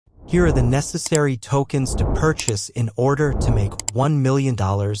Here are the necessary tokens to purchase in order to make $1 million,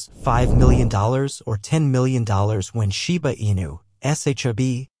 $5 million, or $10 million when Shiba Inu,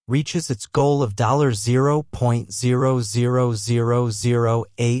 SHIB, reaches its goal of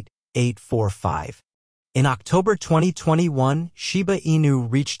 $0.000088845. In October 2021, Shiba Inu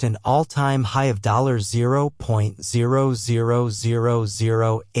reached an all-time high of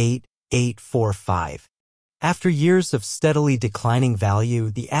 $0.000088845. After years of steadily declining value,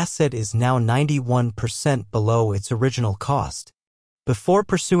 the asset is now 91% below its original cost. Before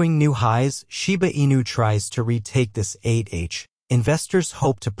pursuing new highs, Shiba Inu tries to retake this ATH. Investors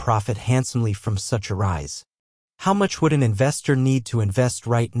hope to profit handsomely from such a rise. How much would an investor need to invest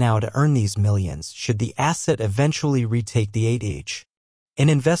right now to earn these millions should the asset eventually retake the ATH? An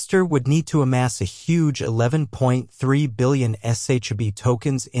investor would need to amass a huge 11.3 billion SHIB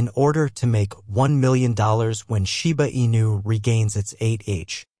tokens in order to make $1 million when Shiba Inu regains its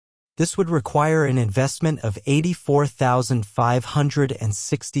ATH. This would require an investment of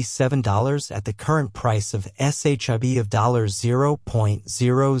 $84,567 at the current price of SHIB of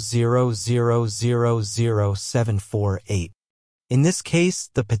 $0.000000748. In this case,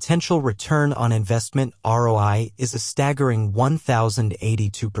 the potential return on investment ROI is a staggering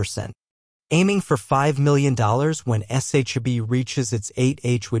 1,082%. Aiming for $5 million when SHIB reaches its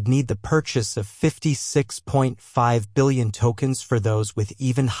ATH would need the purchase of 56.5 billion tokens for those with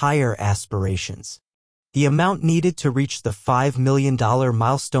even higher aspirations. The amount needed to reach the $5 million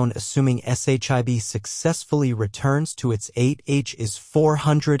milestone assuming SHIB successfully returns to its ATH is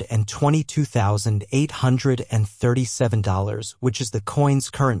 $422,837, which is the coin's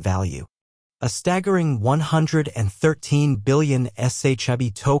current value. A staggering 113 billion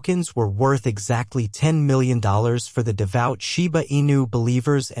SHIB tokens were worth exactly $10 million for the devout Shiba Inu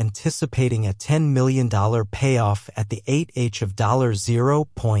believers anticipating a $10 million payoff at the ATH of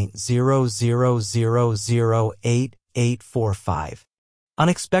 $0.000088845.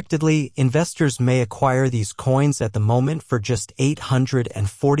 Unexpectedly, investors may acquire these coins at the moment for just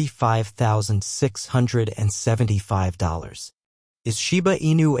 $845,675. Is Shiba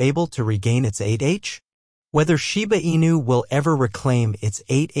Inu able to regain its ATH? Whether Shiba Inu will ever reclaim its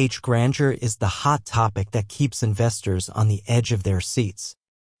ATH grandeur is the hot topic that keeps investors on the edge of their seats.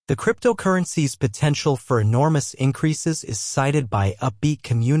 The cryptocurrency's potential for enormous increases is cited by upbeat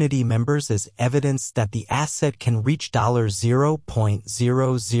community members as evidence that the asset can reach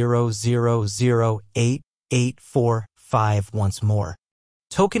 $0.000088845 once more.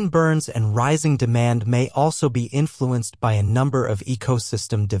 Token burns and rising demand may also be influenced by a number of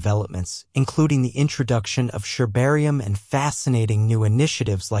ecosystem developments, including the introduction of Shibarium and fascinating new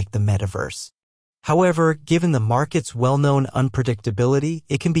initiatives like the metaverse. However, given the market's well-known unpredictability,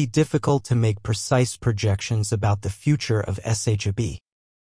 it can be difficult to make precise projections about the future of SHIB.